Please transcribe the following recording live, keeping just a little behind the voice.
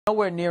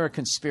Nowhere near a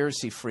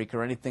conspiracy freak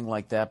or anything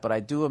like that, but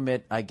I do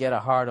admit I get a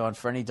hard-on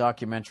for any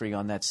documentary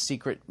on that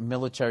secret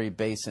military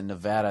base in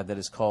Nevada that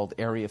is called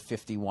Area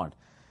 51.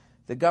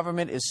 The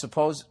government is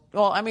supposed...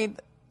 Well, I mean,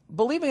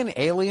 believing in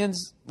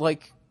aliens,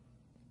 like...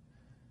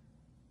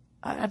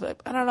 I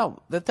don't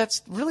know.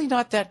 That's really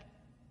not that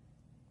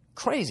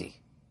crazy.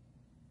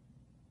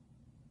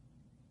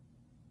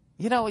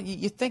 You know,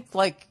 you think,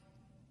 like,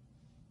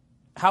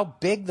 how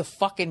big the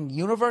fucking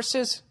universe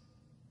is?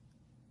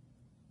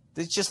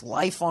 There's just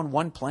life on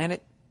one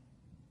planet.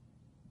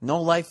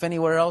 No life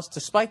anywhere else,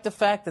 despite the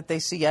fact that they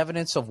see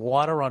evidence of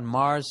water on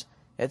Mars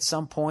at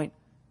some point.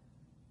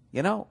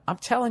 You know, I'm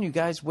telling you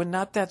guys, we're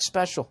not that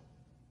special.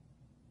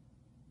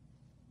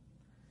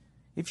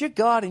 If you're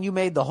God and you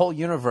made the whole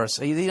universe,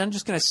 are you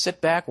just going to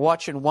sit back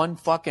watching one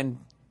fucking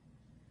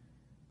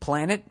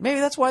planet?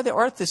 Maybe that's why the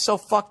Earth is so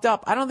fucked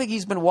up. I don't think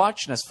he's been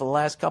watching us for the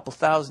last couple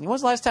thousand. When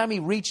was the last time he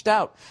reached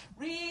out?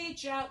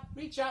 Reach out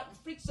and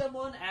freak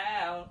someone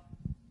out.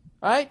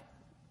 Right?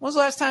 When was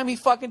the last time he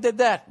fucking did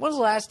that? When was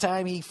the last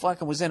time he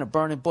fucking was in a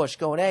burning bush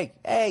going,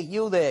 hey,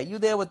 you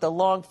there with the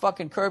long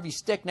fucking curvy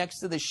stick next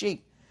to the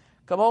sheet.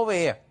 Come over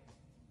here.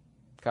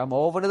 Come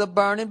over to the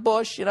burning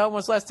bush. You know, when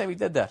was the last time he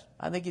did that?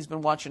 I think he's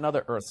been watching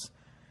other Earths.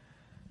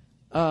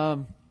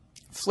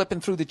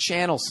 Flipping through the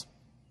channels.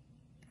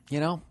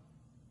 You know?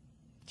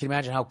 Can you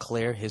imagine how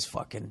clear his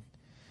fucking...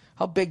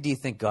 How big do you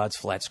think God's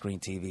flat screen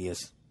TV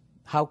is?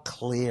 How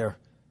clear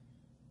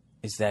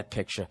is that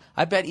picture?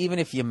 I bet even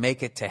if you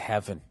make it to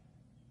heaven,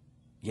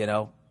 you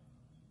know,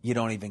 you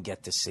don't even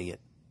get to see it.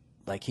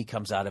 Like, he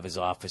comes out of his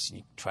office and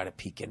you try to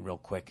peek in real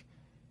quick.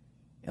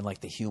 And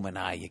like the human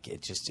eye,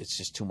 it's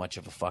just too much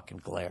of a fucking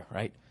glare,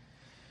 right?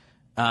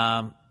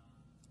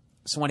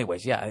 So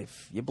anyways, yeah,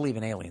 if you believe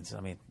in aliens,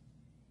 I mean,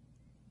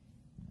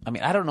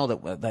 I don't know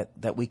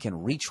that we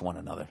can reach one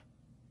another.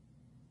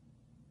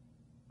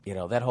 You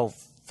know, that whole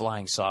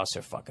flying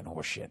saucer fucking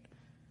horseshit.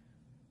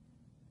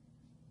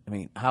 I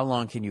mean, how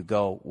long can you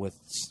go with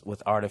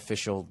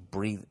artificial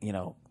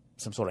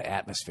some sort of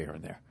atmosphere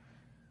in there?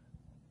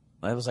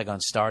 That was like on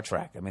Star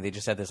Trek. I mean, they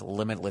just had this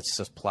limitless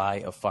supply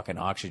of fucking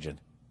oxygen.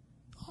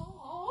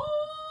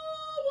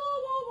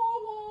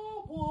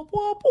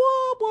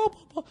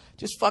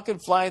 Just fucking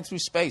flying through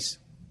space.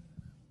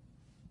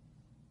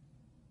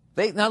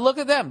 Now look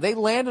at them. They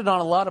landed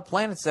on a lot of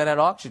planets that had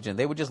oxygen.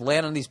 They would just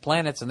land on these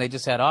planets and they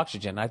just had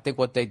oxygen. I think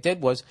what they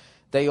did was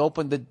they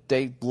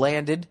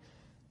landed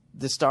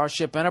the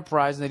Starship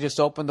Enterprise and they just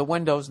opened the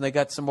windows and they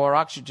got some more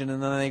oxygen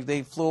and then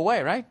they flew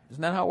away, right?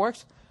 Isn't that how it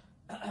works?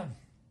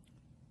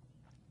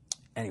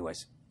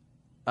 Anyways,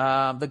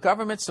 the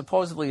government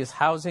supposedly is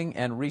housing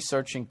and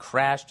researching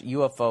crashed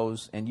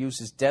UFOs and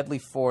uses deadly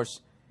force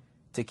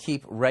to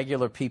keep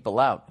regular people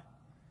out.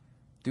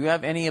 Do you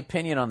have any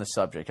opinion on the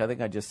subject? I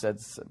think I just said...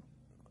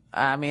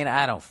 I mean,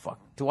 I don't fuck...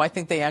 Do I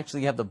think they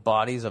actually have the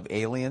bodies of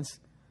aliens?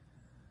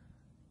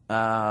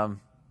 Do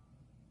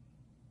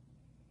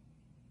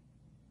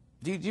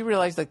you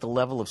realize, like, the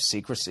level of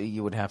secrecy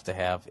you would have to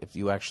have if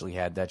you actually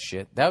had that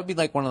shit? That would be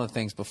like one of the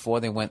things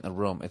before they went in the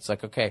room. It's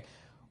like, okay,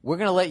 we're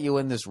going to let you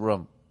in this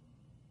room.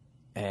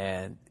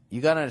 And you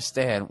got to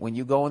understand, when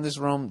you go in this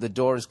room, the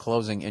door is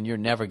closing and you're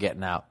never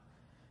getting out.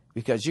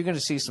 Because you're going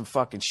to see some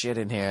fucking shit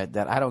in here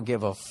that I don't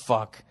give a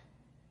fuck.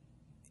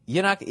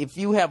 You're not... If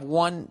you have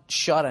one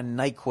shot of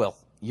NyQuil,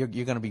 you're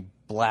going to be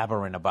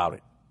blabbering about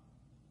it.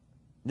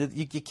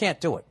 You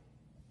can't do it.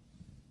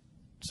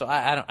 So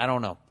I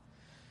don't know.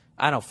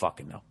 I don't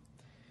fucking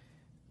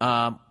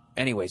know.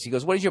 Anyways, he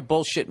goes, what does your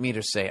bullshit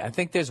meter say? I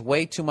think there's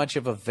way too much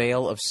of a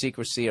veil of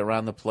secrecy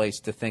around the place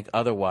to think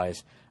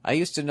otherwise. I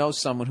used to know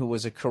someone who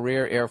was a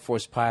career Air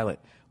Force pilot.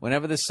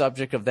 Whenever the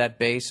subject of that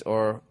base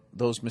or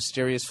those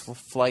mysterious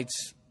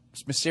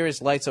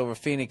lights over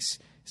Phoenix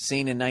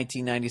seen in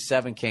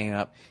 1997 came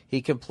up,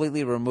 he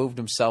completely removed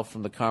himself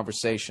from the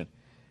conversation.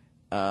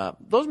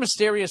 Those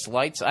mysterious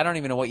lights, I don't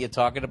even know what you're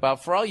talking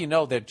about. For all you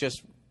know, they're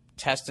just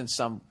testing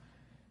some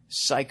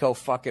psycho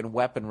fucking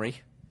weaponry.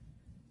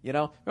 You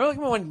know?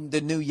 Remember when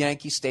the new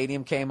Yankee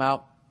Stadium came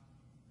out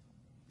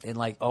in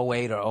like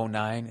 08 or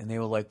 09, and they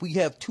were like, we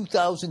have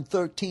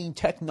 2013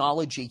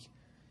 technology.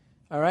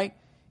 All right?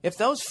 If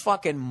those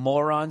fucking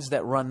morons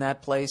that run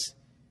that place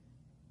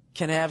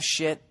can have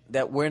shit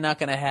that we're not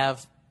going to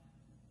have,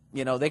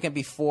 you know, they can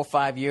be 4 or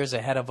 5 years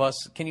ahead of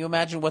us. Can you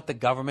imagine what the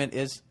government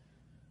is?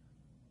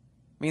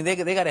 I mean, they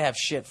got to have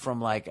shit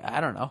from, like, I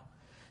don't know,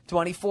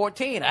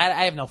 2014.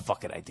 I have no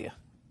fucking idea.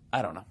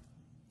 I don't know.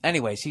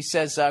 Anyways, he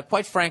says,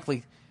 quite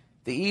frankly,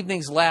 the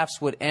evening's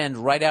laughs would end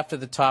right after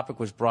the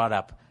topic was brought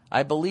up.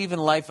 I believe in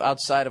life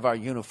outside of our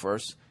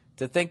universe.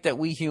 To think that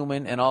we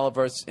human and all of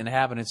Earth's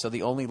inhabitants are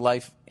the only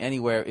life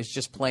anywhere is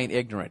just plain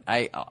ignorant.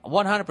 I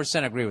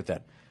 100% agree with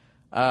that.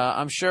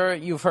 I'm sure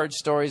you've heard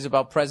stories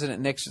about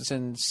President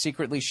Nixon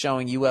secretly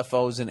showing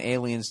UFOs and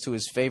aliens to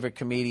his favorite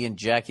comedian,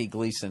 Jackie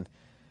Gleason.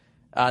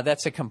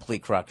 That's a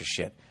complete crock of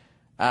shit.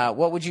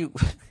 What would you...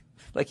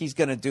 like he's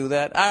going to do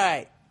that? All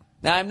right.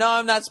 Now, I know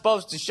I'm not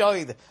supposed to show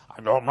you that.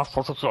 I know I'm not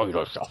supposed to show you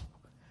that stuff.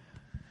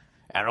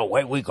 And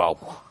away we go.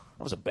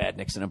 That was a bad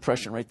Nixon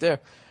impression right there.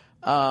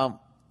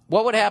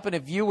 What would happen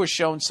if you were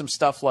shown some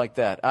stuff like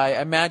that?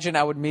 I imagine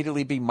I would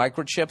immediately be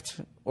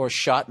microchipped or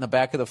shot in the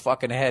back of the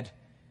fucking head.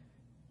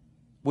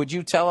 Would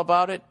you tell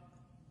about it?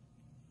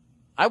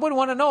 I wouldn't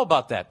want to know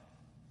about that.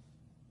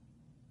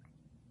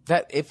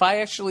 That if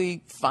I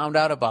actually found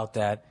out about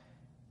that,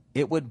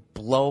 it would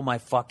blow my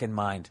fucking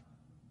mind.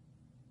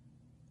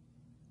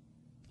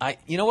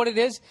 You know what it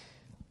is?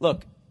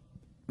 Look,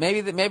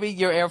 maybe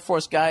your Air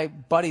Force guy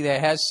buddy there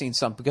has seen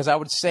something, because I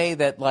would say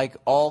that like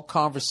all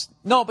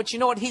No, but you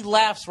know what? He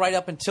laughs right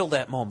up until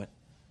that moment.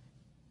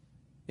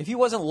 If he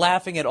wasn't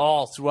laughing at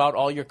all throughout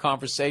all your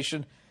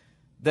conversation,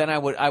 then I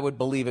would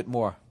believe it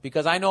more,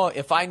 because I know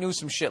if I knew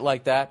some shit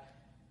like that,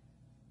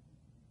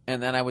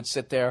 and then I would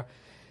sit there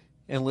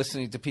and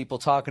listening to people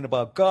talking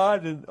about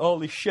God and all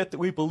the shit that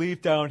we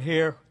believe down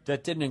here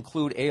that didn't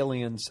include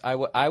aliens,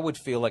 I would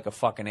feel like a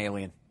fucking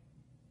alien.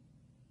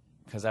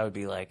 Because I would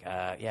be like,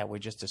 yeah, we're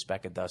just a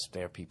speck of dust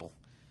there, people.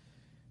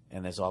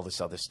 And there's all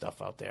this other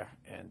stuff out there.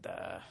 And,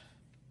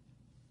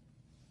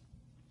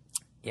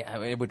 yeah, I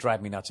mean, it would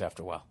drive me nuts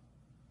after a while.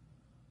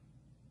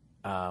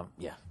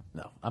 Yeah,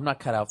 no. I'm not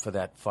cut out for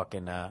that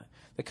fucking...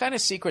 the kind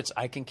of secrets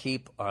I can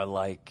keep are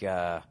like,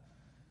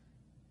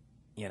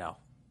 you know,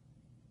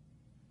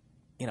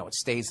 it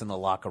stays in the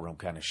locker room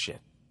kind of shit.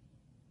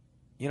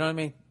 You know what I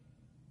mean?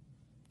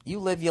 You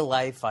live your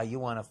life how you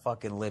want to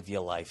fucking live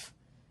your life.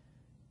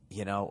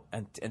 You know,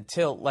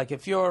 until, like,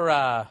 if you're,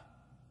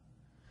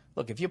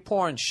 look, if you're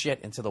pouring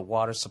shit into the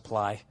water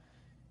supply,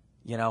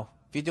 you know,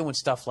 if you're doing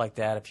stuff like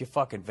that, if you're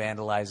fucking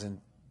vandalizing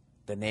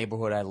the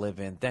neighborhood I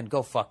live in, then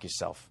go fuck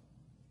yourself.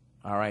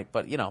 All right?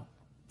 But, you know,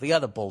 the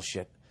other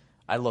bullshit,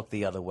 I look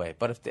the other way.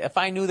 But if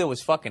I knew there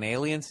was fucking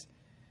aliens,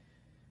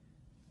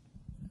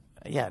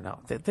 yeah, no.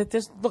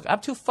 Look, I'm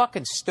too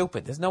fucking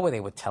stupid. There's no way they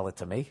would tell it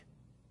to me.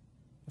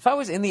 If I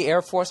was in the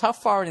Air Force, how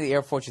far into the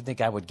Air Force do you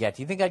think I would get?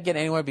 Do you think I'd get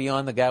anywhere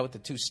beyond the guy with the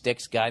 2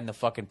 sticks guiding the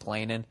fucking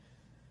plane in?